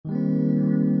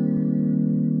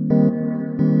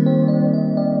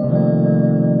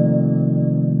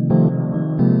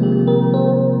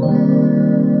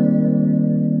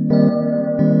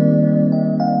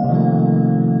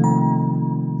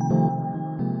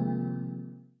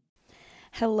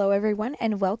Hello, everyone,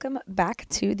 and welcome back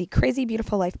to the Crazy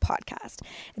Beautiful Life podcast.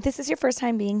 If this is your first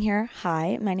time being here,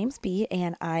 hi, my name's Bea,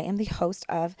 and I am the host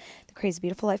of the Crazy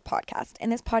Beautiful Life podcast.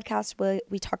 In this podcast,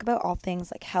 we talk about all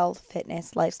things like health,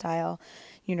 fitness, lifestyle,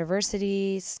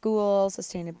 university, school,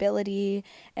 sustainability,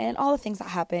 and all the things that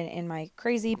happen in my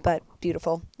crazy but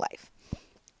beautiful life.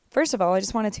 First of all, I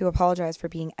just wanted to apologize for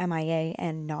being MIA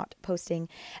and not posting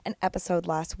an episode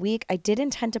last week. I did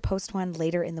intend to post one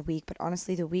later in the week, but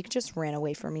honestly, the week just ran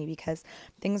away from me because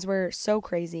things were so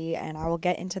crazy, and I will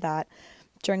get into that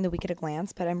during the week at a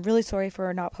glance, but I'm really sorry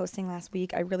for not posting last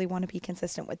week. I really want to be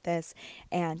consistent with this,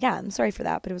 and yeah, I'm sorry for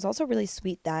that, but it was also really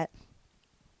sweet that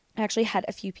I actually had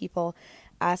a few people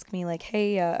ask me like,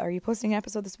 hey, are you posting an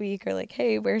episode this week? Or like,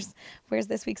 hey, where's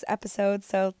this week's episode?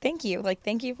 So thank you.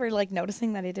 Thank you for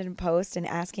noticing that I didn't post and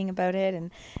asking about it. And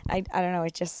I don't know,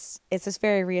 it's just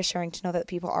very reassuring to know that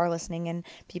people are listening and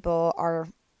people are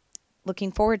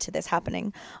looking forward to this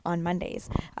happening on Mondays.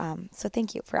 So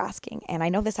thank you for asking. And I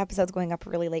know this episode's going up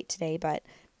really late today, but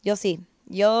you'll see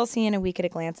in a week at a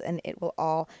glance and it will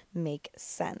all make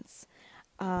sense.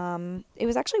 It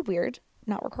was actually weird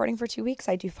not recording for 2 weeks.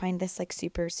 I do find this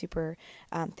super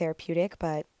therapeutic,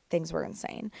 but things were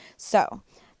insane. So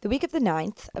the week of the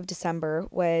 9th of December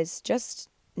was just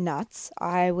nuts.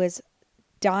 I was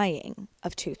dying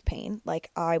of tooth pain.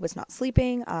 I was not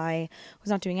sleeping. I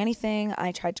was not doing anything.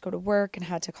 I tried to go to work and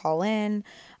had to call in.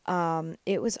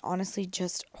 It was honestly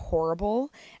just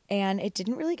horrible, and it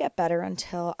didn't really get better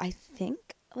until I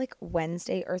think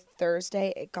Wednesday or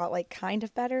Thursday. It got kind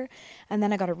of better, and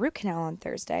then I got a root canal on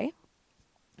Thursday.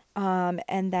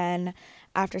 And then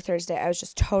after Thursday, I was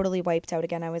just totally wiped out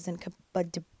again. I was in a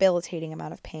debilitating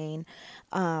amount of pain.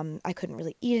 I couldn't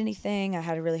really eat anything. I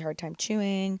had a really hard time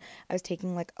chewing. I was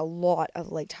taking a lot of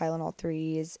Tylenol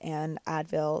 3s and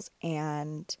Advils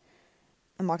and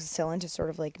amoxicillin to sort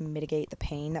of mitigate the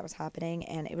pain that was happening,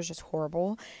 and it was just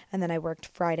horrible. And then I worked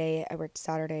Friday, I worked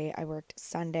Saturday, I worked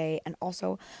Sunday, and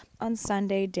also on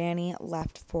Sunday Danny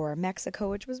left for Mexico,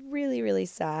 which was really, really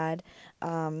sad.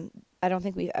 I don't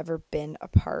think we've ever been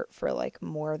apart for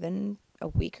more than a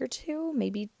week or two.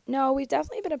 Maybe no, we've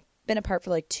definitely been apart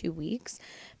for 2 weeks,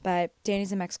 but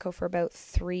Danny's in Mexico for about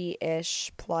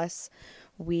 3-ish plus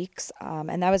weeks,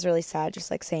 and that was really sad,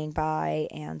 just saying bye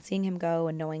and seeing him go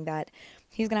and knowing that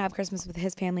he's gonna have Christmas with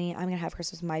his family, I'm gonna have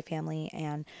Christmas with my family,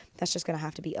 and that's just gonna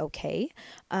have to be okay.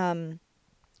 And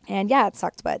yeah, it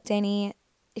sucked, but Danny,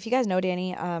 if you guys know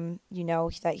Danny, you know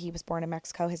that he was born in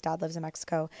Mexico. His dad lives in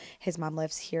Mexico. His mom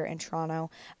lives here in Toronto.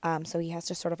 So he has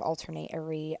to sort of alternate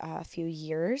every few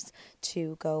years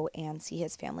to go and see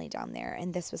his family down there.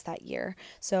 And this was that year.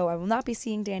 So I will not be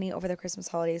seeing Danny over the Christmas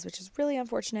holidays, which is really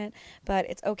unfortunate, but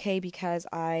it's okay because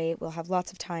I will have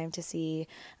lots of time to see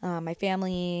my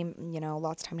family,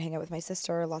 lots of time to hang out with my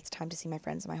sister, lots of time to see my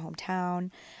friends in my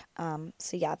hometown.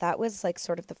 So yeah, that was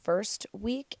sort of the first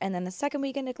week. And then the second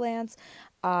week in a glance,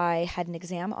 I had an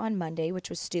exam on Monday,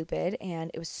 which was stupid, and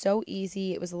it was so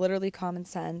easy. It was literally common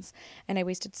sense, and I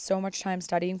wasted so much time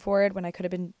studying for it when I could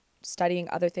have been studying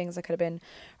other things. I could have been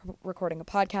recording a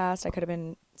podcast. I could have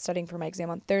been studying for my exam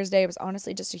on Thursday. It was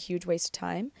honestly just a huge waste of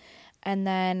time. And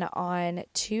then on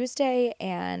Tuesday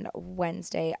and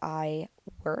Wednesday, I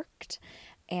worked,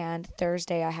 and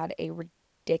Thursday I had a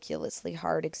ridiculously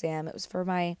hard exam. It was for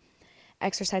my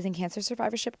exercising cancer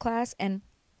survivorship class, and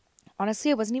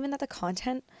honestly, it wasn't even that the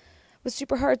content was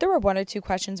super hard. There were 1 or 2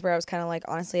 questions where I was kind of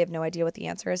honestly, I have no idea what the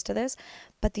answer is to this.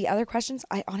 But the other questions,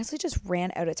 I honestly just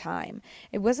ran out of time.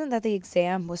 It wasn't that the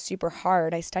exam was super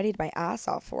hard. I studied my ass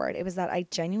off for it. It was that I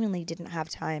genuinely didn't have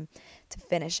time to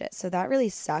finish it. So that really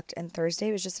sucked. And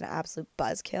Thursday was just an absolute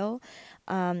buzzkill.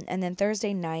 And then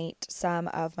Thursday night, some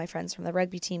of my friends from the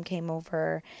rugby team came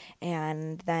over.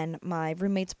 And then my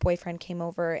roommate's boyfriend came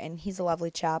over, and he's a lovely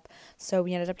chap. So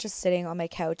we ended up just sitting on my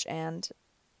couch and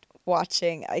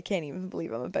watching. I can't even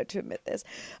believe I'm about to admit this.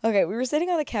 Okay, we were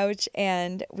sitting on the couch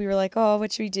and we were like, oh,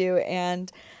 what should we do?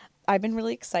 And I've been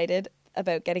really excited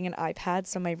about getting an iPad.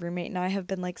 So my roommate and I have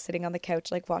been sitting on the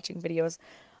couch, watching videos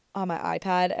on my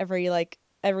iPad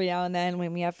every now and then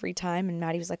when we have free time. And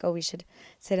Maddie was like, oh, we should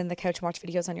sit on the couch and watch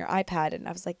videos on your iPad. And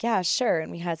I was like, yeah, sure.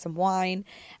 And we had some wine.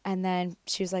 And then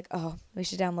she was like, oh, we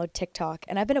should download TikTok.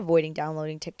 And I've been avoiding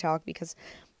downloading TikTok because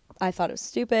I thought it was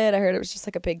stupid. I heard it was just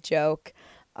a big joke.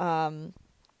 And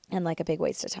a big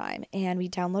waste of time. And we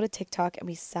downloaded TikTok and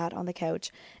we sat on the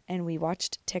couch and we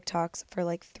watched TikToks for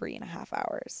 3.5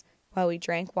 hours while we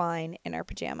drank wine in our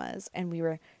pajamas, and we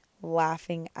were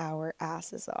laughing our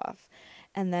asses off.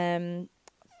 And then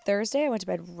Thursday I went to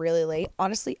bed really late.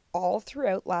 Honestly, all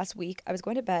throughout last week I was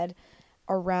going to bed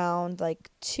around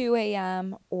 2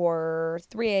 a.m. or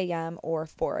 3 a.m. or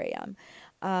 4 a.m.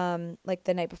 like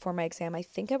the night before my exam. I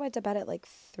think I went to bed at like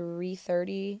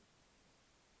 3:30.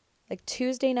 Like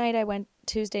Tuesday night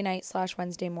 /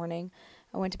 Wednesday morning.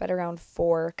 I went to bed around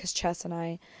 4 because Chess and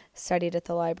I studied at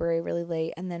the library really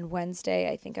late. And then Wednesday,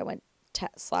 I think I went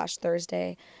 /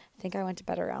 Thursday, I think I went to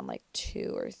bed around like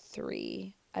 2 or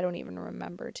 3. I don't even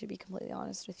remember, to be completely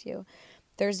honest with you.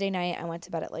 Thursday night, I went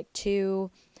to bed at like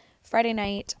 2. Friday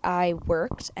night, I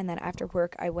worked. And then after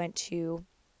work, I went to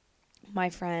my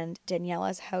friend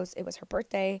Daniela's house. It was her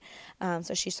birthday.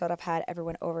 So she sort of had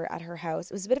everyone over at her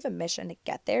house. It was a bit of a mission to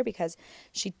get there because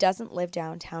she doesn't live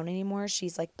downtown anymore.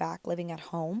 She's like back living at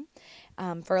home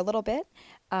for a little bit.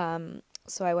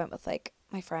 So I went with like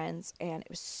my friends and it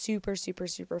was super, super,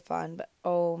 super fun. But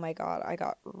oh my God, I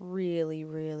got really,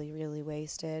 really, really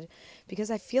wasted because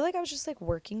I feel like I was just like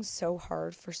working so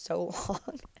hard for so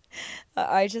long.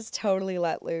 I just totally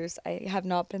let loose. I have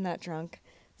not been that drunk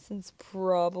since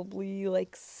probably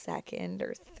like second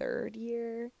or third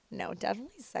year. No,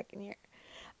 definitely second year.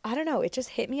 I don't know. It just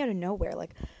hit me out of nowhere.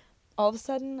 Like all of a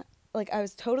sudden, like I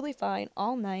was totally fine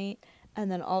all night. And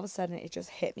then all of a sudden it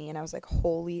just hit me. And I was like,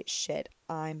 holy shit,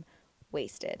 I'm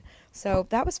wasted. So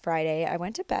that was Friday. I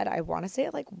went to bed, I want to say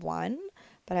at like 1,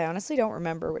 but I honestly don't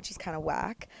remember, which is kind of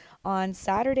whack. On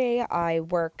Saturday, I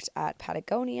worked at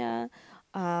Patagonia.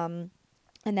 And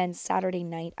then Saturday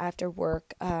night after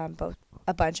work,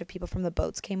 a bunch of people from the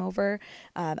boats came over.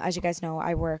 As you guys know,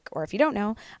 I work, or if you don't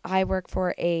know, I work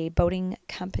for a boating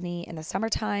company in the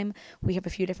summertime. We have a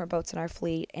few different boats in our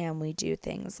fleet and we do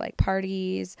things like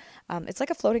parties. It's like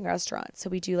a floating restaurant. So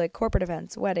we do like corporate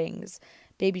events, weddings,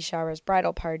 baby showers,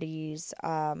 bridal parties,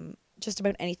 just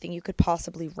about anything you could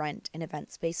possibly rent an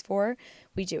event space for.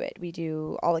 We do it. We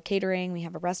do all the catering. We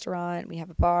have a restaurant. We have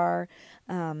a bar.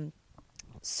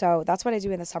 So that's what I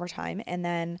do in the summertime. And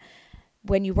then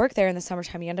when you work there in the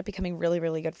summertime, you end up becoming really,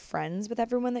 really good friends with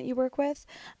everyone that you work with.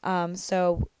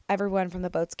 So everyone from the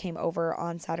boats came over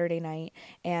on Saturday night,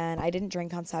 and I didn't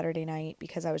drink on Saturday night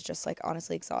because I was just like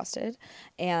honestly exhausted.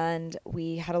 And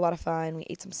we had a lot of fun. We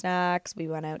ate some snacks, we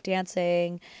went out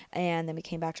dancing, and then we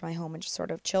came back to my home and just sort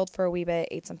of chilled for a wee bit,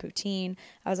 ate some poutine.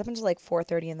 I was up until like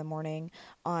 4:30 in the morning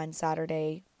on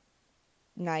Saturday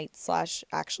night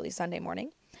 / actually Sunday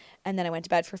morning. And then I went to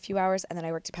bed for a few hours, and then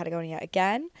I worked at Patagonia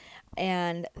again.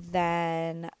 And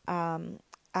then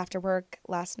after work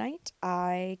last night,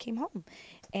 I came home.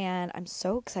 And I'm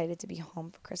so excited to be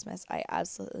home for Christmas. I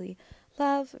absolutely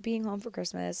love being home for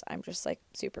Christmas. I'm just like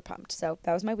super pumped. So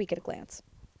that was my week at a glance.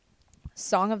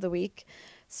 Song of the week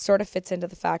sort of fits in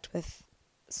with the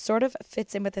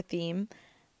theme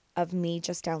of me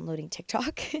just downloading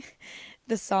TikTok.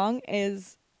 The song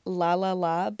is La La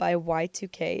La by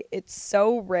Y2K. It's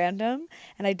so random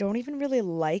and I don't even really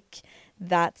like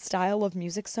that style of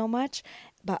music so much,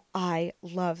 but I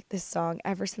love this song.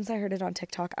 Ever since I heard it on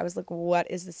TikTok, I was like, what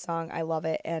is this song? I love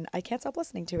it and I can't stop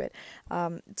listening to it.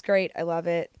 It's great. I love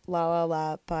it. La La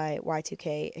La by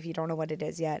Y2K. If you don't know what it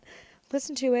is yet,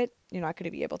 listen to it. You're not going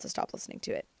to be able to stop listening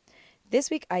to it. This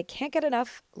week, I can't get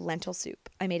enough lentil soup.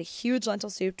 I made a huge lentil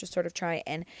soup to sort of try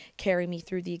and carry me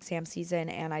through the exam season,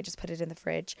 and I just put it in the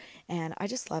fridge, and I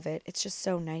just love it. It's just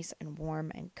so nice and warm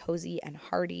and cozy and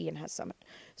hearty and has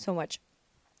so much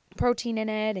protein in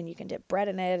it, and you can dip bread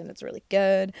in it, and it's really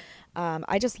good.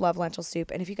 I just love lentil soup,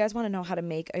 and if you guys want to know how to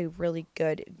make a really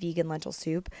good vegan lentil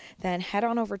soup, then head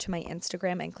on over to my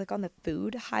Instagram and click on the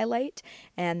food highlight,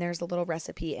 and there's a little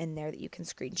recipe in there that you can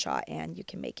screenshot and you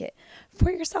can make it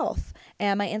for yourself.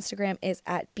 And my Instagram is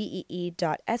at bee.spiers.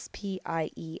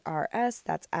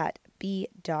 That's at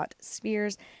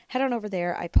b.spheres. Head on over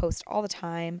there. I post all the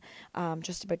time,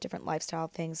 just about different lifestyle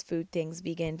things, food things,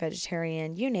 vegan,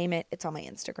 vegetarian, you name it. It's on my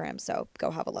Instagram. So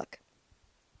go have a look.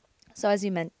 So as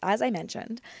I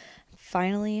mentioned,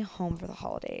 finally home for the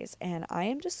holidays, and I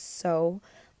am just so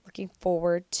looking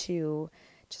forward to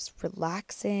just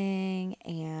relaxing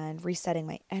and resetting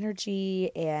my energy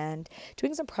and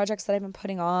doing some projects that I've been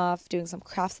putting off, doing some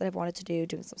crafts that I've wanted to do,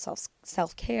 doing some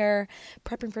self-care,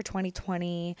 prepping for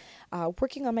 2020,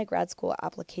 working on my grad school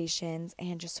applications,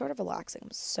 and just sort of relaxing.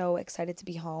 I'm so excited to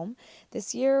be home.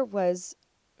 This year was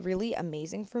really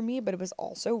amazing for me, but it was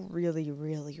also really,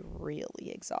 really,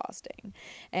 really exhausting.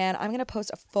 And I'm going to post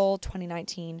a full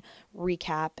 2019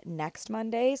 recap next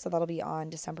Monday. So that'll be on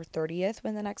December 30th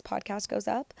when the next podcast goes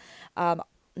up.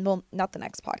 Well, not the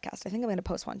next podcast. I think I'm going to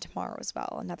post one tomorrow as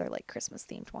well. Another like Christmas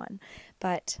themed one.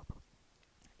 But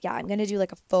yeah, I'm going to do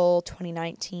like a full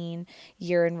 2019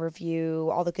 year in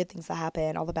review, all the good things that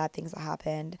happened, all the bad things that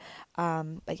happened.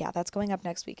 But yeah, that's going up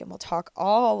next week, and we'll talk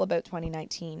all about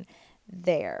 2019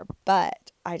 there.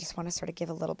 But I just want to sort of give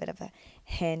a little bit of a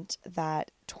hint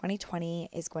that 2020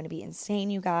 is going to be insane,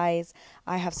 you guys.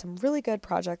 I have some really good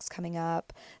projects coming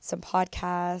up, some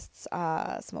podcasts,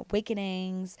 some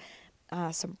awakenings,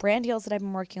 some brand deals that I've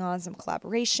been working on, some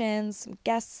collaborations, some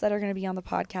guests that are going to be on the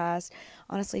podcast.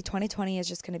 Honestly, 2020 is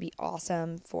just going to be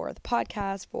awesome for the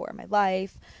podcast, for my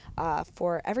life,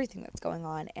 for everything that's going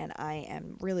on. And I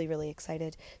am really, really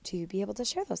excited to be able to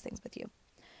share those things with you.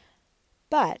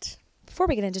 But before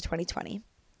we get into 2020,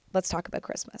 let's talk about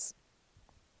Christmas.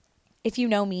 If you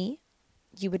know me,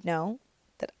 you would know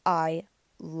that I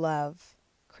love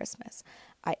Christmas.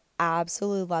 I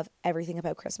absolutely love everything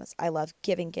about Christmas. I love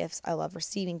giving gifts. I love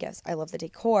receiving gifts. I love the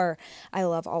decor. I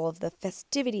love all of the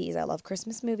festivities. I love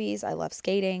Christmas movies. I love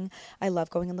skating. I love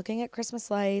going and looking at Christmas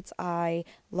lights. I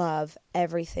love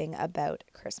everything about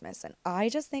Christmas. And I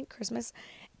just think Christmas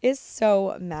is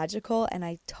so magical, and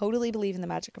I totally believe in the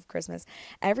magic of Christmas.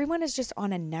 Everyone is just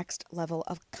on a next level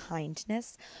of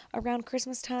kindness around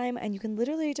Christmas time, and you can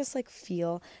literally just like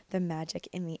feel the magic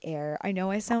in the air. I know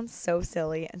I sound so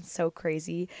silly and so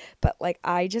crazy, but like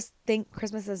I just think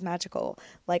Christmas is magical.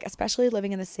 Like, especially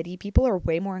living in the city, people are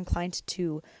way more inclined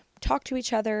to talk to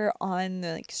each other on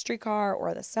the like streetcar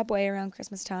or the subway around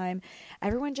Christmas time.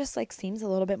 Everyone just like seems a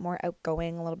little bit more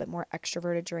outgoing, a little bit more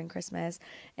extroverted during Christmas,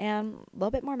 and a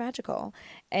little bit more magical.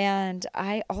 And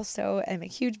I also am a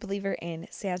huge believer in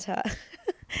Santa.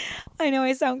 I know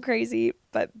I sound crazy,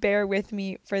 but bear with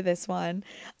me for this one.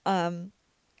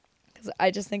 Because I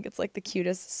just think it's like the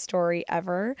cutest story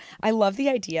ever. I love the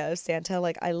idea of Santa.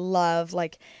 Like, I love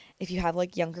like if you have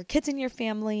like younger kids in your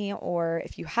family, or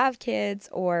if you have kids,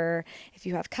 or if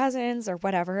you have cousins or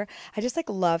whatever. I just like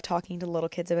love talking to little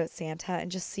kids about Santa and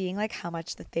just seeing like how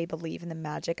much that they believe in the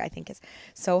magic. I think is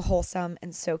so wholesome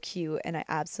and so cute, and I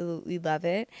absolutely love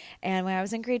it. And when I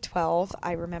was in grade 12,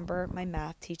 I remember my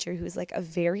math teacher, who was like a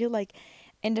very like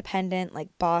independent, like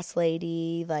boss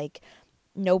lady, like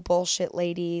no bullshit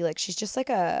lady. Like, she's just like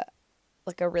a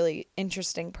really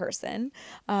interesting person.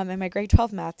 And my grade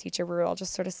 12 math teacher, we were all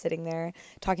just sort of sitting there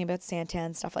talking about Santa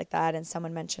and stuff like that. And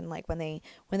someone mentioned like when they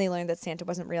learned that Santa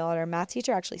wasn't real, and our math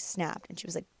teacher actually snapped, and she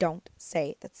was like, "Don't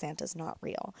say that Santa's not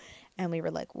real." And we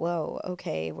were like, "Whoa,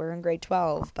 okay, we're in grade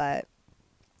 12, but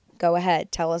go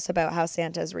ahead, tell us about how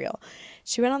Santa is real."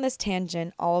 She went on this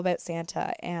tangent all about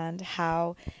Santa and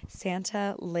how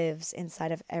Santa lives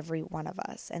inside of every one of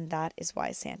us. And that is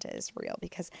why Santa is real,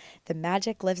 because the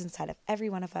magic lives inside of every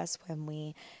one of us when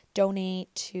we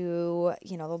donate to,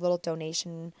 the little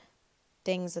donation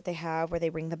things that they have where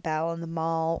they ring the bell in the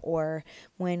mall, or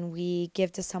when we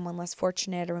give to someone less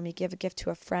fortunate, or when we give a gift to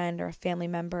a friend or a family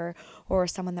member or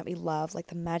someone that we love. Like,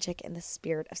 the magic and the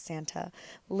spirit of Santa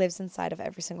lives inside of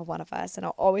every single one of us. And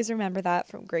I'll always remember that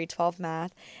from grade 12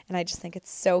 math. And I just think it's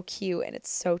so cute and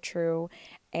it's so true.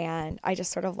 And I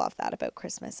just sort of love that about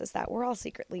Christmas, is that we're all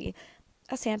secretly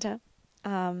a Santa.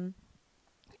 And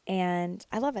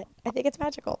I love it. I think it's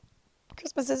magical.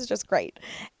 Christmas is just great.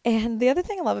 And the other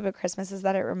thing I love about Christmas is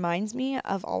that it reminds me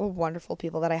of all the wonderful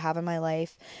people that I have in my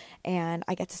life, and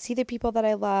I get to see the people that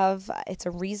I love. It's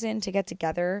a reason to get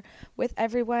together with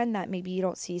everyone that maybe you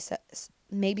don't see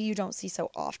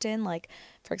so often. Like,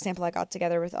 for example, I got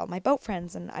together with all my boat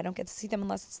friends, and I don't get to see them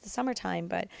unless it's the summertime,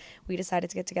 but we decided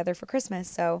to get together for Christmas.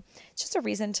 So it's just a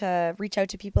reason to reach out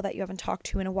to people that you haven't talked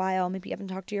to in a while. Maybe you haven't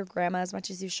talked to your grandma as much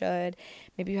as you should.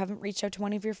 Maybe you haven't reached out to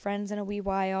one of your friends in a wee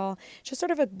while. It's just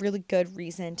sort of a really good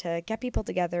reason to get people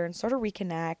together and sort of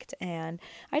reconnect. And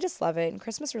I just love it. And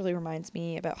Christmas really reminds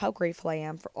me about how grateful I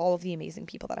am for all of the amazing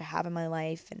people that I have in my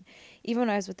life. And even when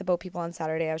I was with the boat people on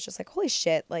Saturday, I was just like, holy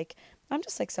shit, like, I'm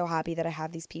just like so happy that I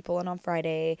have these people. And on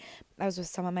Friday, I was with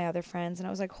some of my other friends, and I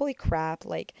was like, holy crap,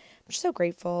 like, I'm just so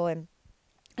grateful. And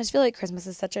I just feel like Christmas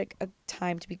is such a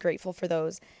time to be grateful for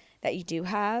those that you do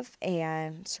have,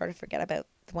 and sort of forget about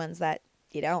the ones that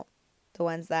you don't. The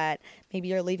ones that maybe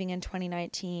you're leaving in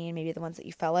 2019, maybe the ones that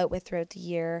you fell out with throughout the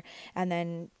year. And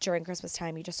then during Christmas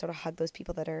time, you just sort of hug those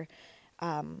people that are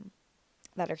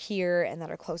here and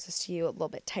that are closest to you a little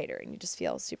bit tighter, and you just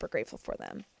feel super grateful for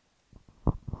them.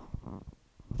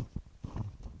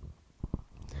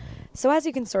 So as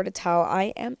you can sort of tell,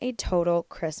 I am a total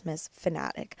Christmas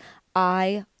fanatic.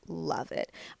 I love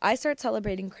it. I start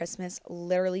celebrating Christmas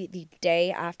literally the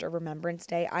day after Remembrance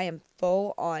Day. I am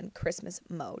full on Christmas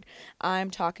mode.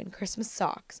 I'm talking Christmas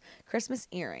socks, Christmas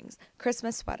earrings,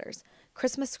 Christmas sweaters,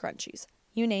 Christmas scrunchies.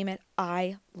 You name it,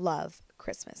 I love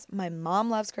Christmas. My mom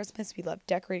loves Christmas. We love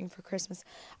decorating for Christmas.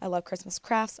 I love Christmas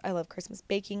crafts. I love Christmas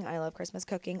baking. I love Christmas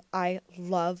cooking. I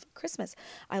love Christmas.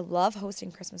 I love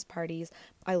hosting Christmas parties.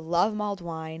 I love mulled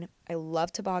wine. I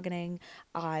love tobogganing.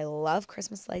 I love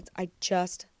Christmas lights. I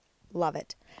just Love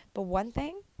it. But one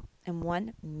thing, and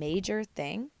one major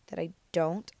thing that I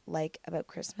don't like about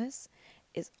Christmas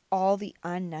is all the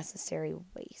unnecessary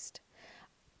waste.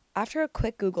 After a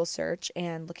quick Google search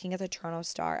and looking at the Toronto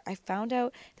Star, I found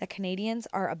out that in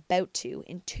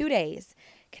 2 days,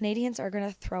 Canadians are going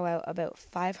to throw out about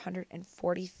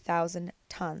 540,000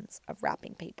 tons of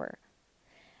wrapping paper.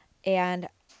 And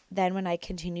then when I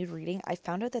continued reading, I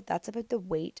found out that that's about the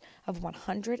weight of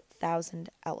 100,000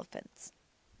 elephants.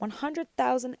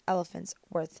 100,000 elephants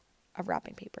worth of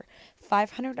wrapping paper.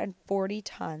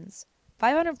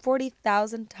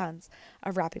 540,000 tons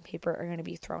of wrapping paper are going to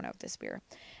be thrown out this year.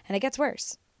 And it gets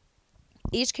worse.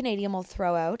 Each Canadian will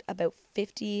throw out about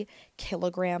 50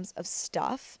 kilograms of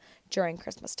stuff during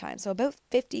Christmas time. So about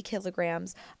 50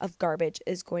 kilograms of garbage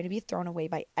is going to be thrown away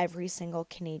by every single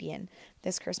Canadian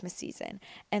this Christmas season.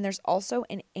 And there's also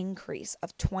an increase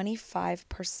of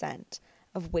 25%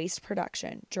 of waste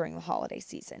production during the holiday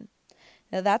season.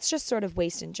 Now that's just sort of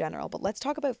waste in general, but let's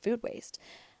talk about food waste.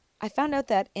 I found out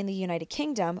that in the United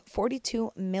Kingdom,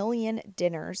 4.2 million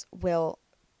dinners will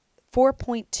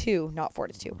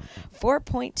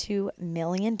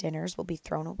be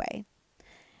thrown away.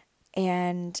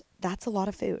 And that's a lot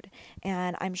of food.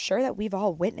 And I'm sure that we've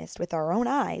all witnessed with our own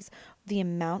eyes the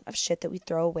amount of shit that we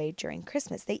throw away during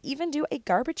Christmas. They even do a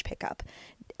garbage pickup.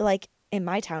 Like in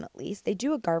my town, at least, they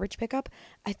do a garbage pickup,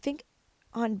 I think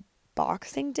on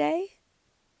Boxing Day.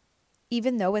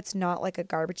 Even though it's not like a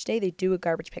garbage day, they do a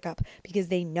garbage pickup because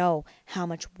they know how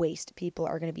much waste people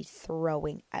are going to be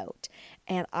throwing out.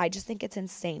 And I just think it's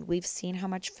insane. We've seen how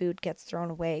much food gets thrown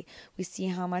away. We see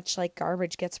how much like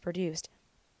garbage gets produced.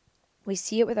 We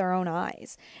see it with our own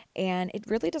eyes. And it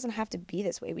really doesn't have to be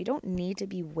this way. We don't need to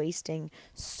be wasting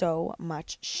so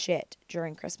much shit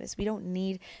during Christmas. We don't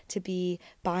need to be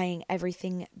buying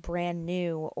everything brand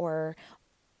new or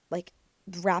like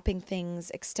wrapping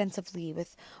things extensively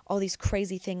with all these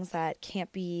crazy things that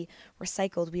can't be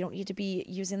recycled. We don't need to be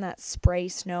using that spray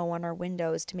snow on our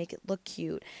windows to make it look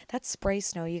cute. That spray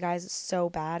snow, you guys, is so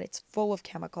bad. It's full of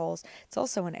chemicals. It's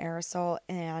also an aerosol,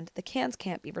 and the cans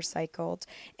can't be recycled,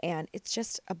 and it's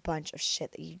just a bunch of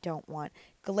shit that you don't want.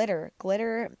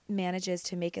 Glitter manages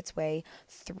to make its way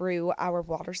through our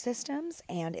water systems,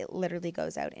 and it literally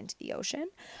goes out into the ocean.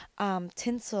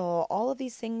 Tinsel, all of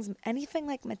these things, anything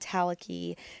like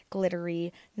metallic-y,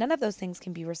 glittery, none of those things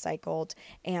can be recycled,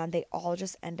 and they all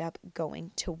just end up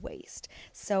going to waste.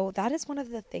 So that is one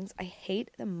of the things I hate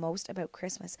the most about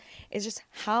Christmas, is just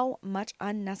how much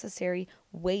unnecessary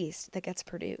waste that gets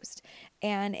produced.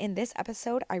 And in this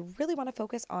episode, I really want to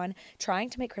focus on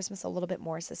trying to make Christmas a little bit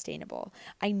more sustainable.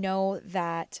 I know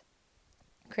that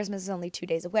Christmas is only 2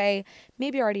 days away.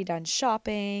 Maybe you're already done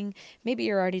shopping. Maybe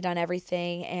you're already done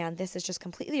everything, and this is just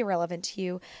completely irrelevant to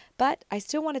you. But I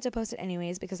still wanted to post it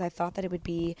anyways because I thought that it would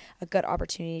be a good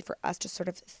opportunity for us to sort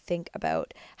of think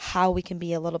about how we can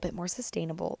be a little bit more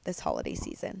sustainable this holiday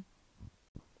season.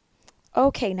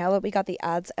 Okay, now that we got the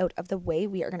ads out of the way,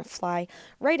 we are going to fly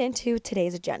right into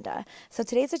today's agenda. So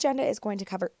today's agenda is going to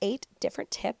cover 8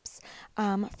 different tips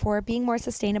for being more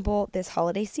sustainable this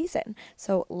holiday season.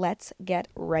 So let's get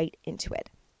right into it.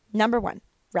 Number 1.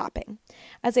 Wrapping.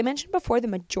 As I mentioned before, the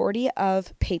majority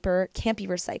of paper can't be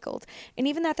recycled. And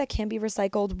even that can be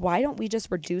recycled, why don't we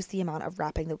just reduce the amount of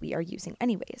wrapping that we are using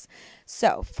anyways?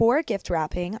 So for gift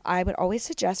wrapping, I would always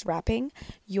suggest wrapping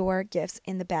your gifts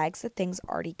in the bags that things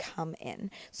already come in.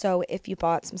 So if you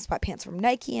bought some sweatpants from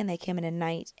Nike and they came in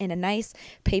a nice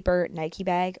paper Nike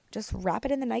bag, just wrap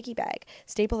it in the Nike bag.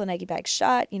 Staple the Nike bag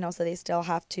shut, so they still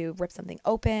have to rip something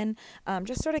open.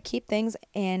 Just sort of keep things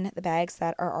in the bags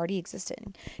that are already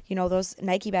existing. Those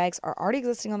Nike bags are already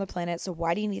existing on the planet, so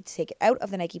why do you need to take it out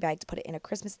of the Nike bag to put it in a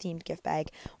Christmas-themed gift bag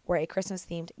or a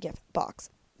Christmas-themed gift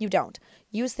box? You don't.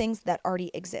 Use things that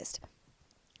already exist.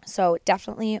 So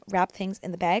definitely wrap things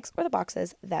in the bags or the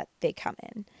boxes that they come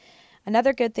in.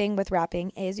 Another good thing with wrapping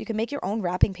is you can make your own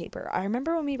wrapping paper. I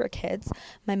remember when we were kids,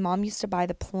 my mom used to buy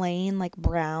the plain,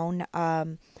 brown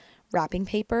wrapping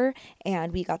paper,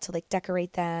 and we got to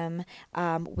decorate them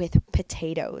with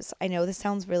potatoes. I know this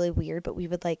sounds really weird, but we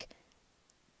would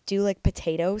do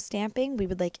potato stamping. We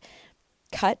would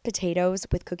cut potatoes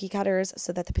with cookie cutters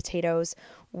so that the potatoes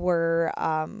were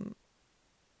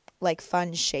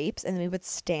fun shapes, and then we would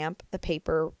stamp the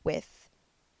paper with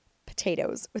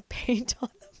potatoes with paint on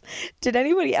them. Did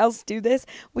anybody else do this?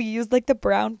 We used the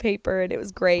brown paper, and it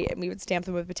was great, and we would stamp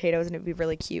them with potatoes, and it would be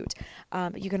really cute.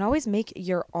 You can always make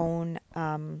your own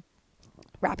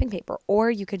wrapping paper,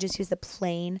 or you could just use the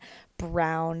plain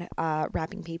brown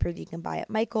wrapping paper that you can buy at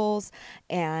Michael's,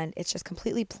 and it's just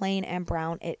completely plain and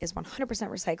brown. It is 100%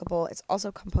 recyclable. It's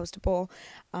also compostable,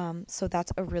 so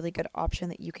that's a really good option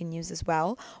that you can use as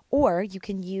well. Or you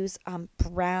can use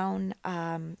brown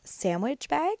sandwich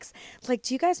bags. Like,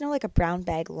 do you guys know like a brown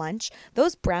bag lunch?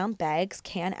 Those brown bags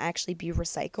can actually be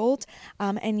recycled,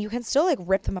 and you can still like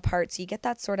rip them apart. So you get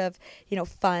that sort of,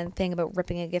 fun thing about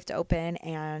ripping a gift open,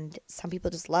 and some people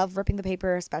just love ripping the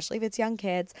paper, especially if it's young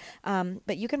kids.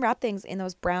 But you can wrap things in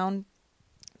those brown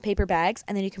paper bags,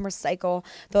 and then you can recycle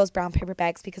those brown paper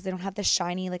bags because they don't have the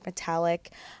shiny like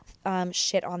metallic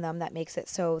shit on them that makes it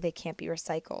so they can't be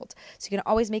recycled. So you can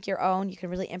always make your own. You can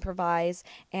really improvise.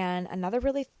 And another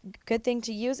really good thing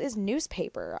to use is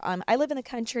newspaper. I live in the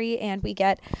country, and we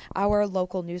get our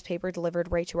local newspaper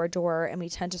delivered right to our door, and we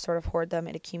tend to sort of hoard them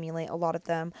and accumulate a lot of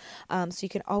them. So you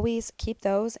can always keep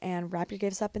those and wrap your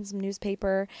gifts up in some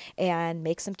newspaper and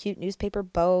make some cute newspaper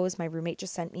bows. My roommate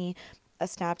just sent me a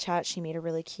Snapchat. She made a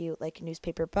really cute like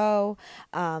newspaper bow.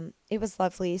 It was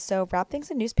lovely. So wrap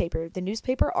things in newspaper. The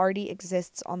newspaper already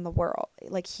exists on the world,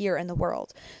 like here in the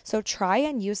world. So try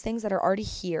and use things that are already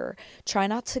here. Try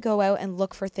not to go out and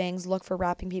look for things, look for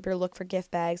wrapping paper, look for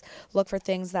gift bags, look for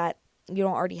things that you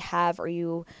don't already have or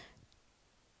you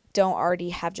don't already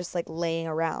have just like laying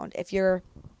around. If you're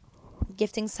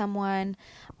gifting someone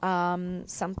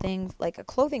something like a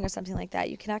clothing or something like that,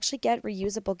 you can actually get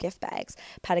reusable gift bags.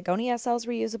 Patagonia sells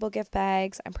reusable gift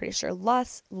bags. I'm pretty sure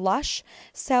Lush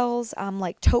sells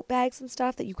like tote bags and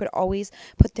stuff that you could always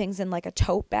put things in like a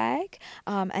tote bag,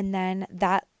 and then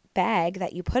that bag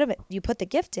that you put the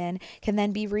gift in can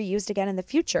then be reused again in the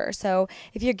future. So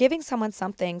if you're giving someone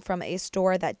something from a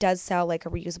store that does sell like a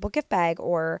reusable gift bag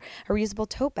or a reusable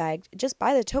tote bag, just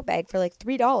buy the tote bag for like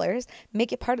 $3,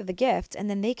 make it part of the gift, and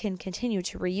then they can continue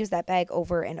to reuse that bag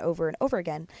over and over and over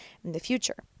again in the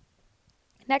future.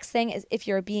 Next thing is, if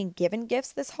you're being given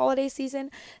gifts this holiday season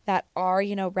that are,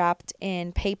 wrapped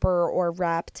in paper or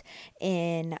wrapped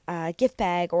in a gift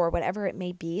bag or whatever it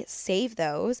may be, save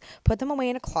those, put them away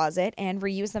in a closet, and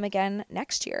reuse them again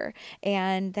next year.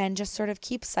 And then just sort of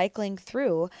keep cycling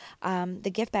through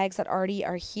the gift bags that already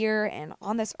are here and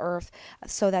on this earth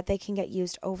so that they can get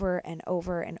used over and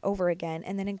over and over again.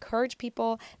 And then encourage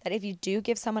people that if you do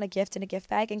give someone a gift in a gift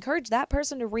bag, encourage that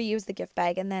person to reuse the gift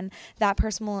bag, and then that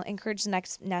person will encourage the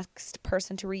next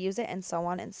person to reuse it, and so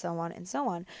on and so on and so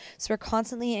on. So we're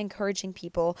constantly encouraging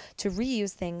people to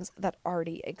reuse things that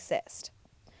already exist.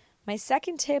 My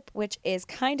second tip, which is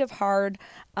kind of hard,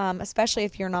 especially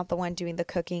if you're not the one doing the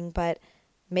cooking, but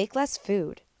make less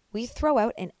food. We throw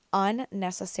out an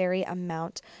unnecessary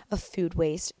amount of food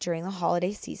waste during the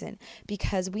holiday season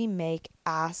because we make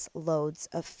ass loads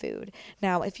of food.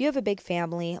 Now, if you have a big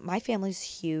family, my family's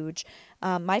huge.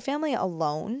 My family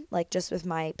alone, like just with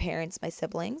my parents, my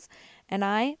siblings,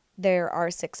 and there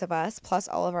are 6 of us, plus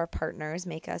all of our partners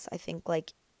make us, I think,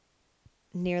 like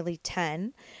nearly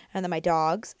 10. And then my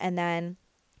dogs. And then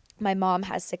my mom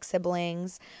has 6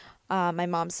 siblings. My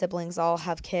mom's siblings all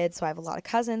have kids, so I have a lot of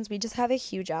cousins. We just have a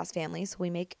huge ass family, so we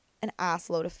make an ass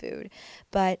load of food.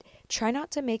 But try not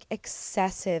to make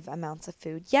excessive amounts of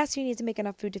food. Yes, you need to make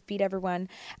enough food to feed everyone.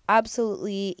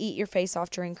 Absolutely eat your face off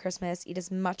during Christmas. Eat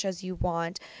as much as you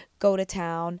want. Go to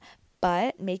town.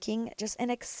 But making just an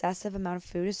excessive amount of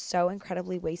food is so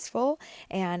incredibly wasteful,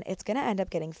 and it's going to end up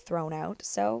getting thrown out.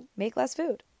 So make less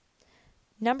food.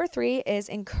 Number 3 is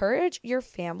encourage your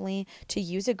family to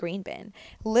use a green bin.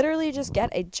 Literally just get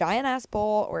a giant ass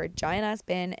bowl or a giant ass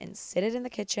bin and sit it in the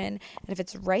kitchen. And if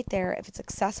it's right there, if it's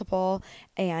accessible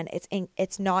and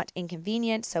it's not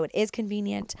inconvenient, so it is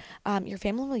convenient, your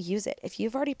family will use it. If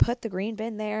you've already put the green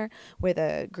bin there with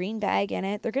a green bag in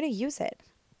it, they're going to use it.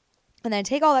 And then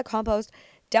take all that compost,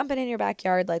 dump it in your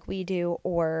backyard like we do,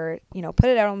 or,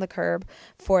 put it out on the curb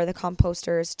for the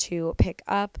composters to pick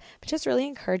up. But just really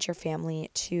encourage your family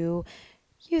to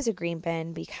use a green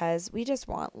bin because we just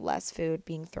want less food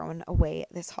being thrown away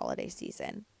this holiday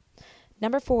season.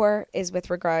 Number 4 is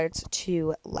with regards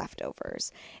to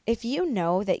leftovers. If you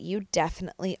know that you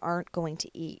definitely aren't going to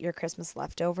eat your Christmas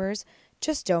leftovers,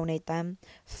 just donate them.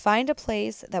 Find a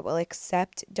place that will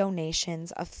accept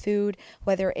donations of food,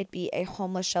 whether it be a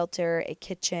homeless shelter, a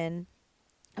kitchen,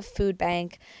 a food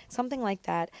bank, something like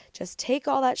that. Just take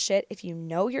all that shit if you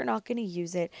know you're not going to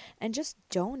use it and just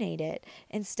donate it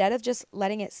instead of just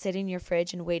letting it sit in your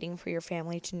fridge and waiting for your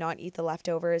family to not eat the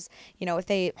leftovers. If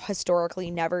they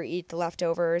historically never eat the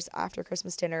leftovers after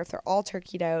Christmas dinner, if they're all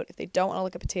turkeyed out, if they don't want to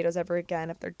look at potatoes ever again,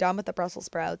 if they're done with the Brussels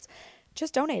sprouts,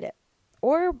 just donate it.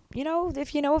 Or,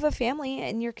 if you know of a family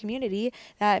in your community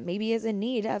that maybe is in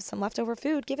need of some leftover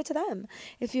food, give it to them.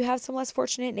 If you have some less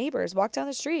fortunate neighbors, walk down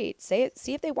the street, see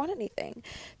if they want anything.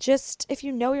 Just if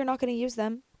you know you're not going to use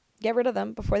them, get rid of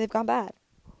them before they've gone bad.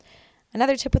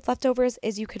 Another tip with leftovers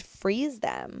is you could freeze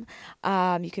them.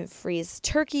 You can freeze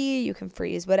turkey, you can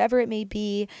freeze whatever it may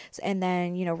be, and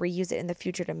then, reuse it in the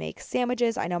future to make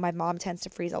sandwiches. I know my mom tends to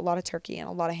freeze a lot of turkey and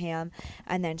a lot of ham,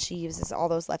 and then she uses all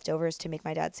those leftovers to make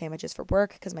my dad sandwiches for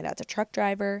work because my dad's a truck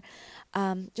driver.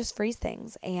 Just freeze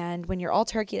things. And when you're all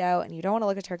turkeyed out and you don't want to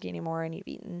look at turkey anymore and you've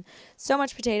eaten so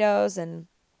much potatoes and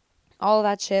all of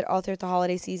that shit all throughout the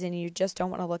holiday season, you just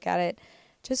don't want to look at it,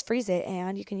 just freeze it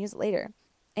and you can use it later.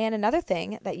 And another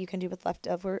thing that you can do with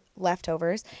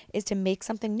leftovers is to make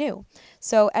something new.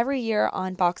 So every year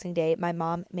on Boxing Day, my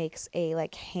mom makes a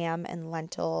ham and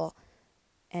lentil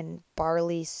and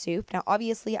barley soup. Now,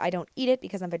 obviously, I don't eat it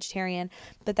because I'm vegetarian,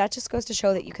 but that just goes to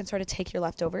show that you can sort of take your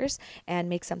leftovers and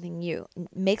make something new.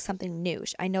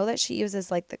 I know that she uses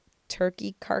the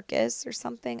turkey carcass or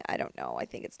something. I don't know. I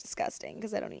think it's disgusting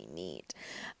because I don't eat meat.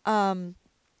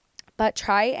 But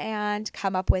try and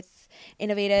come up with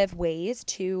innovative ways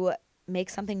to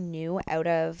make something new out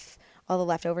of all the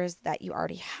leftovers that you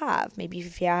already have. Maybe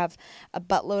if you have a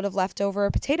buttload of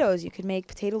leftover potatoes, you could make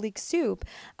potato leek soup.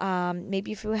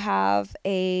 Maybe if you have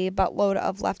a buttload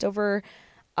of leftover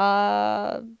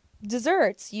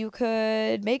desserts, you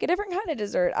could make a different kind of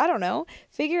dessert. I don't know.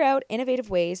 Figure out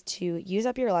innovative ways to use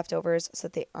up your leftovers so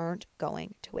that they aren't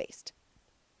going to waste.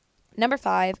 Number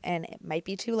 5, and it might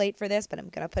be too late for this, but I'm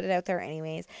going to put it out there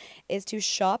anyways, is to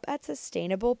shop at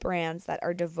sustainable brands that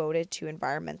are devoted to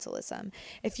environmentalism.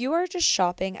 If you are just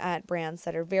shopping at brands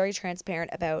that are very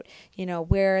transparent about,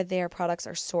 where their products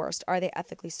are sourced, are they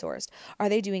ethically sourced? Are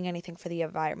they doing anything for the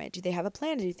environment? Do they have a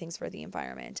plan to do things for the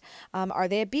environment? Are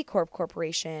they a B Corp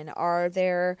corporation? Are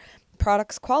their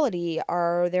products quality?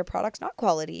 Are their products not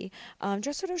quality?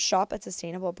 Just sort of shop at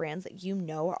sustainable brands that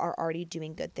are already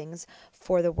doing good things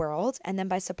for the world. And then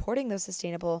by supporting those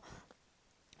sustainable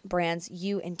brands,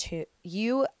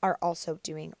 you are also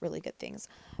doing really good things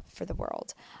for the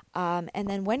world. And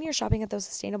then when you're shopping at those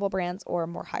sustainable brands or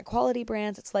more high quality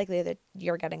brands, it's likely that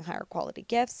you're getting higher quality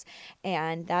gifts,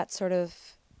 and that sort of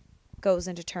goes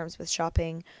into terms with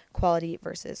shopping quality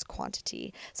versus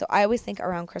quantity. So I always think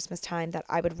around Christmas time that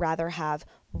I would rather have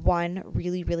one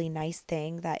really, really nice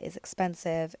thing that is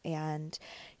expensive and,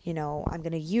 I'm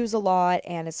going to use a lot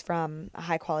and is from a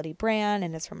high quality brand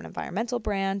and is from an environmental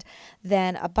brand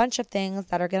than a bunch of things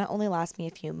that are going to only last me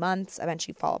a few months,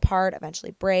 eventually fall apart,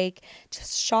 eventually break.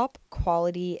 Just shop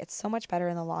quality. It's so much better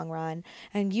in the long run.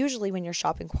 And usually when you're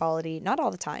shopping quality, not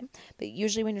all the time, but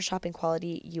usually when you're shopping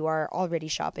quality, you are already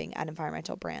shopping at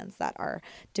environmental brands that are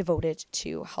devoted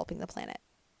to helping the planet.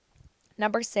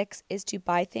 Number 6 is to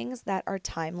buy things that are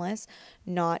timeless,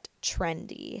 not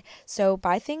trendy. So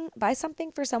buy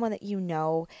something for someone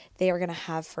that they are going to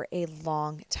have for a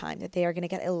long time, that they are going to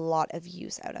get a lot of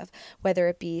use out of, whether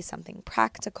it be something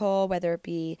practical, whether it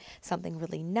be something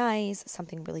really nice,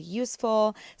 something really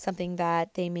useful, something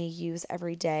that they may use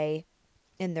every day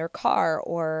in their car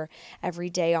or every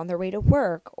day on their way to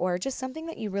work, or just something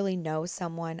that you really know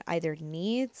someone either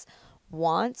needs,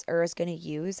 wants, or is going to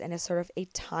use and is sort of a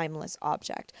timeless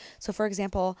object. So for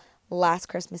example, last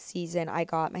Christmas season, I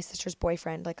got my sister's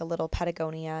boyfriend a little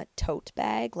Patagonia tote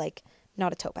bag,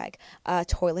 not a tote bag, a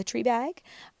toiletry bag.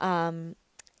 And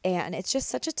it's just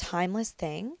such a timeless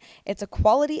thing. It's a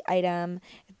quality item.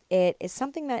 It is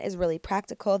something that is really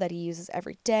practical that he uses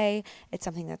every day. It's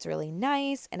something that's really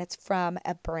nice, and it's from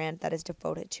a brand that is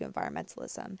devoted to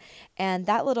environmentalism. And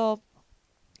that little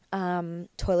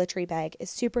toiletry bag is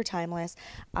super timeless.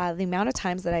 The amount of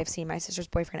times that I've seen my sister's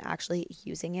boyfriend actually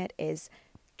using it is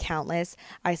countless.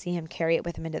 I see him carry it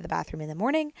with him into the bathroom in the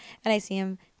morning, and I see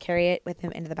him carry it with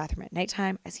him into the bathroom at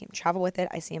nighttime. I see him travel with it.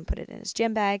 I see him put it in his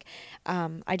gym bag.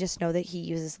 I just know that he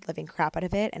uses the living crap out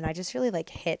of it, and I just really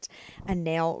hit a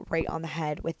nail right on the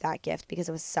head with that gift because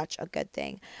it was such a good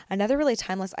thing. Another really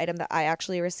timeless item that I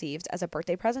actually received as a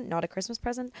birthday present, not a Christmas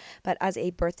present, but as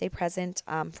a birthday present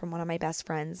from one of my best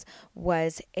friends,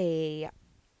 was a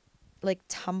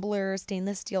tumbler,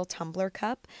 stainless steel tumbler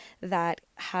cup that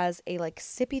has a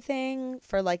sippy thing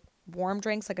for warm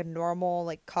drinks, a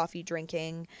normal coffee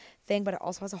drinking thing, but it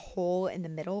also has a hole in the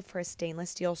middle for a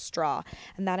stainless steel straw.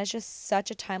 And that is just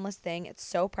such a timeless thing. It's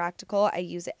so practical. I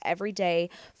use it every day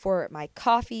for my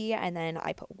coffee, and then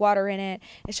I put water in it.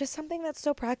 It's just something that's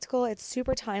so practical. It's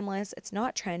super timeless. It's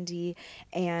not trendy,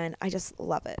 and I just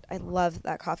love it. I love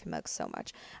that coffee mug so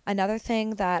much. Another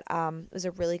thing that was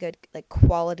a really good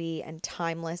quality and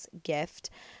timeless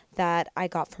gift that I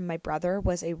got from my brother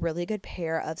was a really good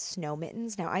pair of snow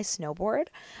mittens. Now, I snowboard.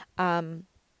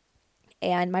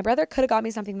 And my brother could have got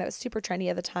me something that was super trendy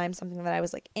at the time, something that I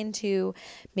was like into,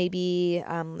 maybe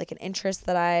like an interest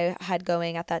that I had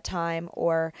going at that time,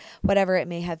 or whatever it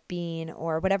may have been,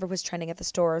 or whatever was trending at the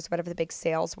stores, whatever the big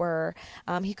sales were.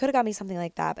 He could have got me something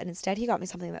like that, but instead he got me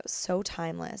something that was so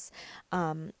timeless.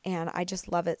 And I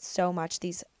just love it so much.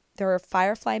 They're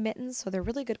Firefly mittens, so they're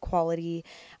really good quality.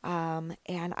 And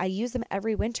I use them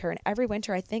every winter. And every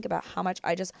winter I think about how much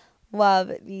I just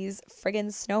love these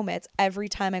friggin' snow mitts. Every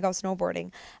time I go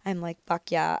snowboarding, I'm like,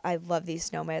 fuck yeah, I love these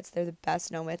snow mitts. They're the best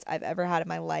snow mitts I've ever had in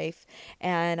my life.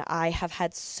 And I have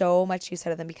had so much use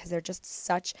out of them because they're just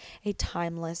such a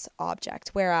timeless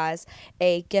object. Whereas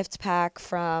a gift pack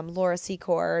from Laura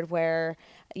Secord, where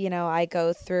I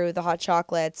go through the hot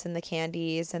chocolates and the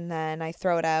candies and then I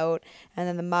throw it out. And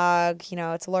then the mug,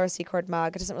 it's a Laura Secord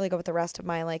mug. It doesn't really go with the rest of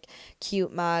my like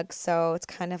cute mugs. So it's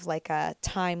kind of like a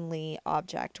timely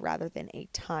object rather than a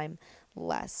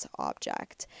timeless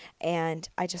object. And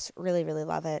I just really, really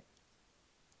love it.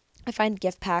 I find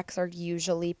gift packs are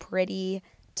usually pretty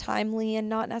timely and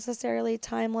not necessarily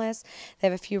timeless. They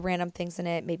have a few random things in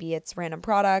it. Maybe it's random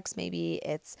products, maybe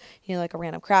it's, like a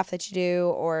random craft that you do,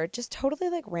 or just totally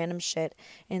like random shit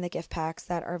in the gift packs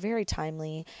that are very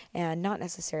timely and not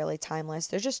necessarily timeless.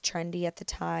 They're just trendy at the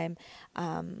time.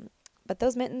 But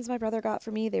those mittens my brother got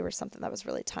for me, they were something that was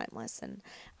really timeless, and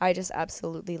I just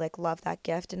absolutely like love that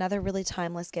gift. Another really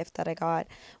timeless gift that I got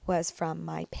was from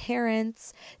my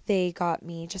parents. They got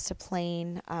me just a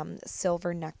plain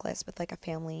silver necklace with like a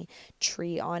family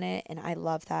tree on it, and I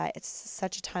love that. It's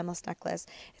such a timeless necklace.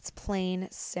 It's plain,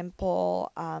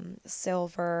 simple,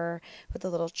 silver with a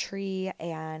little tree,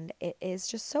 and it is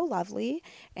just so lovely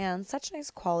and such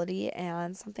nice quality,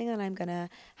 and something that I'm gonna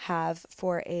have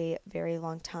for a very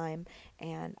long time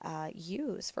and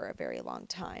use for a very long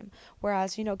time.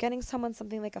 Whereas, getting someone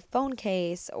something like a phone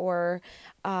case or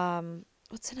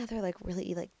what's another like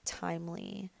really like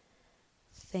timely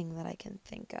thing that I can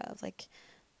think of? Like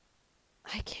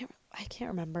I can't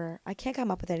remember. I can't come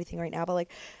up with anything right now, but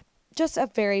like just a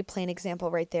very plain example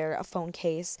right there, a phone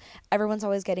case. Everyone's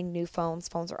always getting new phones.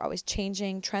 Phones are always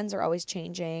changing. Trends are always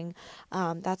changing.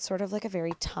 That's sort of like a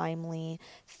very timely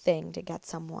thing to get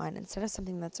someone instead of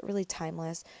something that's really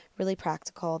timeless, really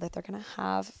practical that they're going to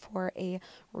have for a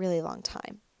really long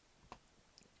time.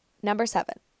 Number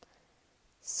 7,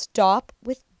 stop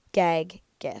with gag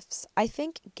gifts. I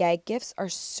think gag gifts are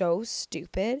so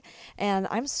stupid, and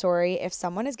I'm sorry if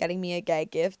someone is getting me a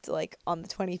gag gift like on the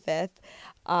 25th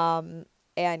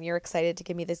and you're excited to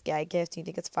give me this gag gift and you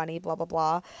think it's funny, blah blah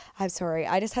blah. I'm sorry,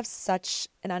 I just have such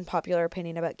an unpopular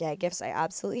opinion about gag gifts. I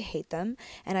absolutely hate them,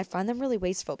 and I find them really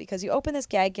wasteful because you open this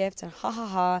gag gift and ha ha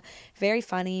ha, very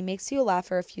funny, makes you laugh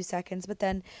for a few seconds, but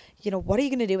then what are you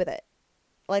going to do with it?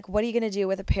 Like, what are you going to do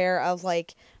with a pair of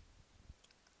like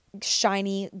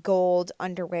shiny gold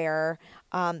underwear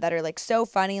that are like so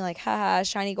funny, like haha,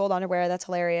 shiny gold underwear, that's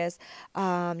hilarious.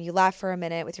 You laugh for a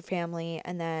minute with your family,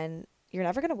 and then you're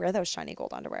never going to wear those shiny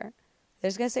gold underwear. They're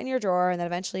just going to sit in your drawer, and then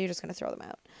eventually you're just going to throw them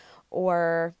out.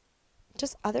 Or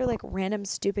just other like random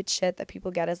stupid shit that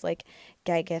people get as like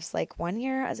gag gifts. Like one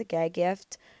year as a gag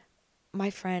gift, my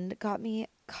friend got me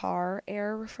car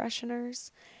air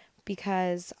refresheners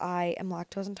because I am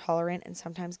lactose intolerant and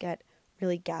sometimes get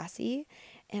really gassy.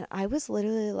 And I was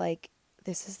literally like,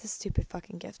 this is the stupidest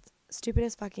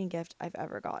fucking gift I've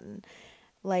ever gotten.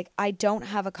 Like, I don't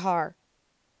have a car.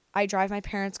 I drive my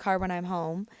parents' car when I'm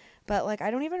home. But, like,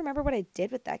 I don't even remember what I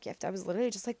did with that gift. I was literally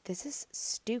just like, this is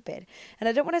stupid. And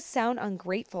I don't want to sound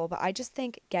ungrateful, but I just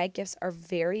think gag gifts are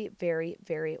very, very,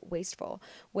 very wasteful.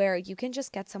 Where you can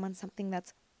just get someone something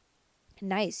that's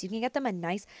nice. You can get them a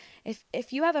nice...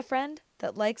 If you have a friend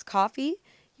that likes coffee,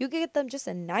 you can get them just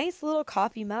a nice little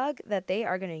coffee mug that they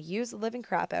are going to use the living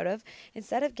crap out of,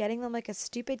 instead of getting them like a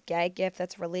stupid gag gift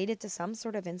that's related to some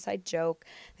sort of inside joke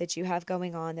that you have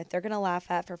going on that they're going to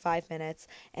laugh at for 5 minutes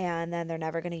and then they're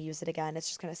never going to use it again. It's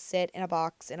just going to sit in a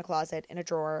box, in a closet, in a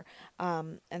drawer,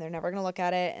 and they're never going to look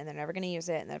at it and they're never going to use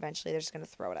it, and then eventually they're just going to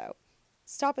throw it out.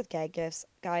 Stop with gag gifts,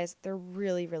 guys. They're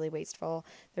really, really wasteful.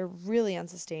 They're really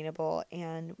unsustainable,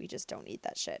 and we just don't need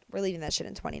that shit. We're leaving that shit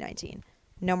in 2019.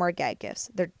 No more gag gifts.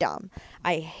 They're dumb.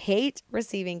 I hate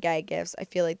receiving gag gifts. I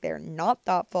feel like they're not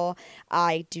thoughtful.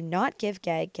 I do not give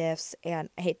gag gifts, and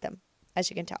I hate them. As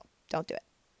you can tell, don't do it.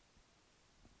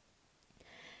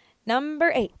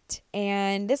 Number 8,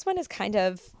 and this one is kind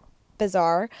of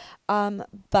bizarre.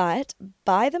 But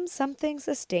buy them something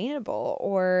sustainable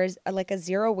or like a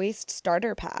zero waste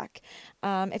starter pack.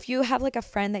 If you have like a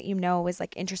friend that you know is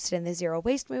like interested in the zero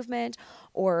waste movement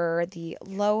or the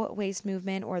low waste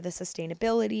movement or the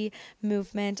sustainability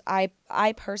movement,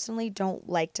 I personally don't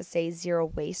like to say zero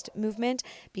waste movement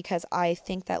because I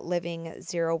think that living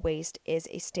zero waste is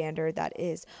a standard that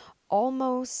is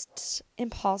almost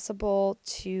impossible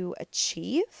to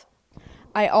achieve.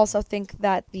 I also think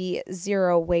that the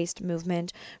zero waste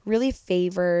movement really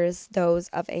favors those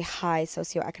of a high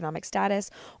socioeconomic status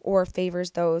or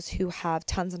favors those who have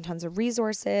tons and tons of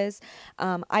resources.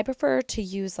 I prefer to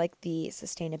use like the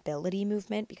sustainability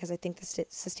movement because I think the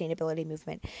sustainability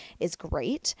movement is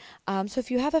great. So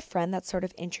if you have a friend that's sort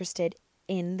of interested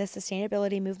in the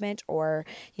sustainability movement, or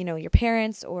your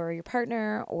parents or your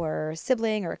partner or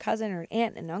sibling or a cousin or an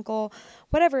aunt and uncle,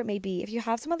 whatever it may be, if you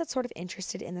have someone that's sort of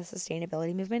interested in the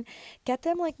sustainability movement, get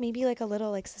them like maybe like a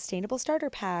little like sustainable starter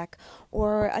pack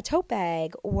or a tote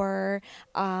bag, or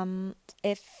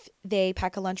if they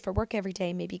pack a lunch for work every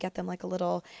day, maybe get them like a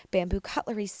little bamboo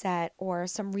cutlery set or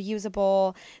some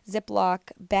reusable Ziploc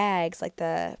bags, like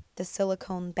the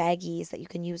silicone baggies that you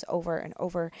can use over and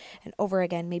over and over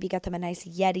again. Maybe get them a nice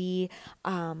Yeti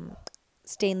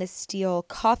stainless steel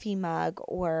coffee mug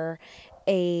or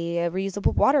a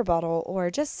reusable water bottle,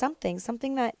 or just something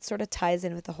that sort of ties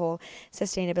in with the whole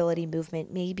sustainability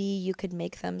movement. Maybe you could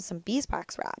make them some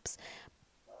beeswax wraps.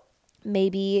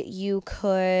 Maybe you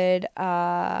could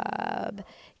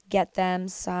get them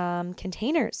some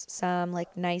containers, some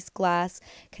like nice glass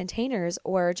containers,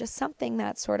 or just something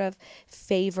that sort of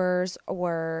favors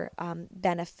or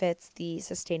benefits the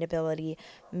sustainability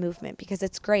movement, because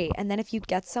it's great. And then if you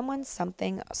get someone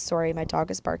something, sorry, my dog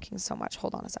is barking so much.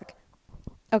 Hold on a sec.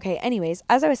 Okay, anyways,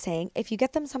 as I was saying, if you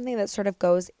get them something that sort of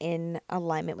goes in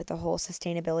alignment with the whole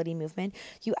sustainability movement,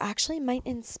 you actually might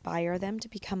inspire them to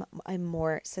become a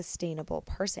more sustainable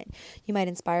person. You might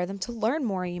inspire them to learn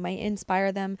more. You might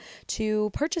inspire them to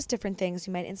purchase different things.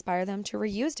 You might inspire them to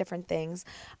reuse different things,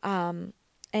 and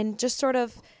just sort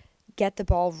of get the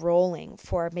ball rolling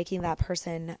for making that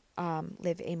person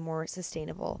live a more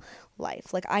sustainable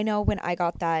life. Like, I know when I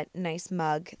got that nice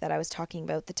mug that I was talking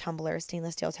about, the tumbler,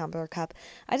 stainless steel tumbler cup,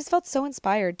 I just felt so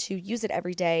inspired to use it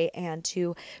every day and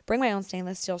to bring my own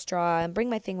stainless steel straw and bring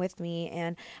my thing with me.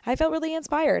 And I felt really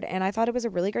inspired, and I thought it was a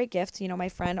really great gift. My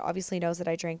friend obviously knows that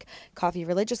I drink coffee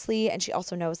religiously, and she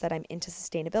also knows that I'm into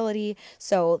sustainability.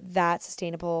 So that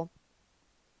sustainable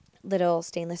little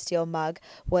stainless steel mug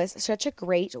was such a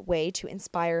great way to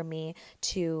inspire me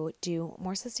to do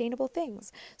more sustainable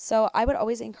things. So I would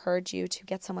always encourage you to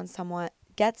get someone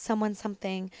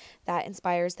something that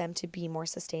inspires them to be more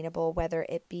sustainable, whether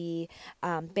it be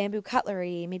bamboo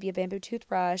cutlery, maybe a bamboo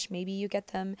toothbrush, maybe you get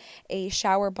them a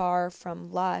shower bar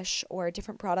from Lush or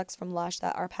different products from Lush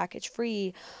that are package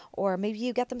free, or maybe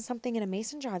you get them something in a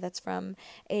mason jar that's from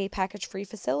a package free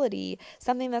facility,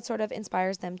 something that sort of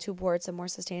inspires them towards a more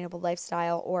sustainable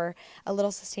lifestyle, or a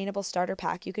little sustainable starter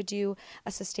pack. You could do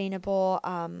a sustainable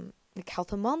like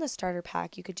health and wellness starter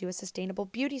pack. You could do a sustainable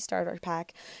beauty starter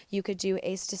pack. You could do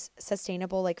a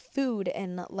sustainable like food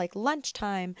and like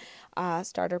lunchtime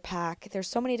starter pack. There's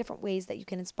so many different ways that you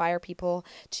can inspire people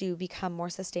to become more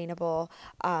sustainable,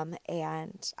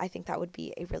 and I think that would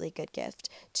be a really good gift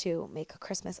to make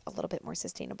Christmas a little bit more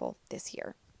sustainable this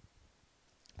year.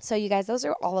 So you guys, those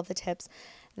are all of the tips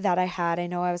that I had. I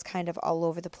know I was kind of all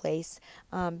over the place,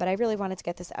 but I really wanted to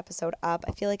get this episode up.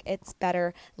 I feel like it's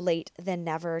better late than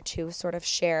never to sort of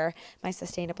share my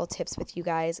sustainable tips with you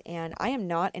guys. And I am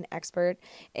not an expert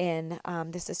in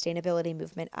the sustainability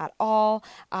movement at all.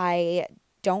 I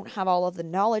don't have all of the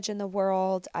knowledge in the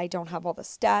world. I don't have all the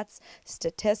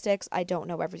statistics. I don't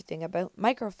know everything about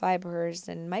microfibers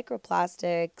and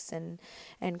microplastics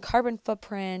and carbon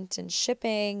footprint and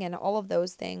shipping and all of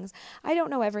those things. I don't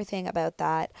know everything about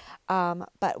that.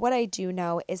 But what I do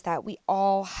know is that we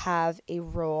all have a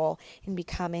role in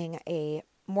becoming a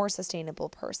more sustainable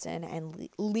person and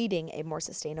leading a more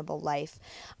sustainable life.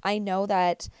 I know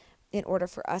that in order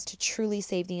for us to truly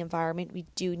save the environment, we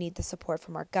do need the support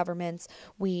from our governments.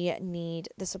 We need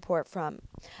the support from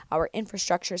our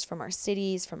infrastructures, from our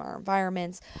cities, from our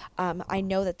environments. I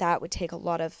know that would take a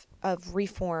lot of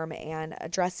reform and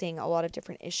addressing a lot of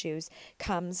different issues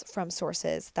comes from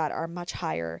sources that are much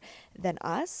higher than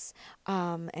us,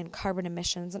 and carbon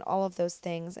emissions and all of those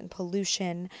things and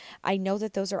pollution. I know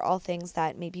that those are all things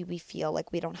that maybe we feel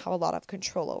like we don't have a lot of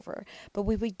control over, but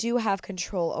what we do have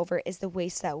control over is the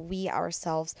waste that we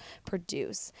ourselves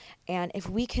produce. And if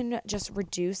we can just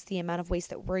reduce the amount of waste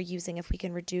that we're using, if we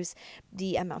can reduce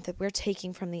the amount that we're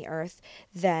taking from the earth,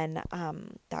 then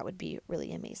that would be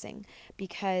really amazing,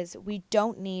 because we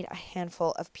don't need a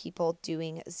handful of people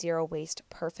doing zero waste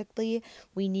perfectly.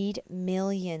 We need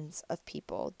millions of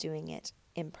people doing it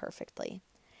imperfectly.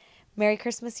 Merry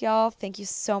Christmas, y'all. Thank you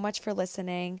so much for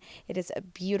listening. It is a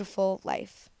beautiful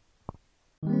life.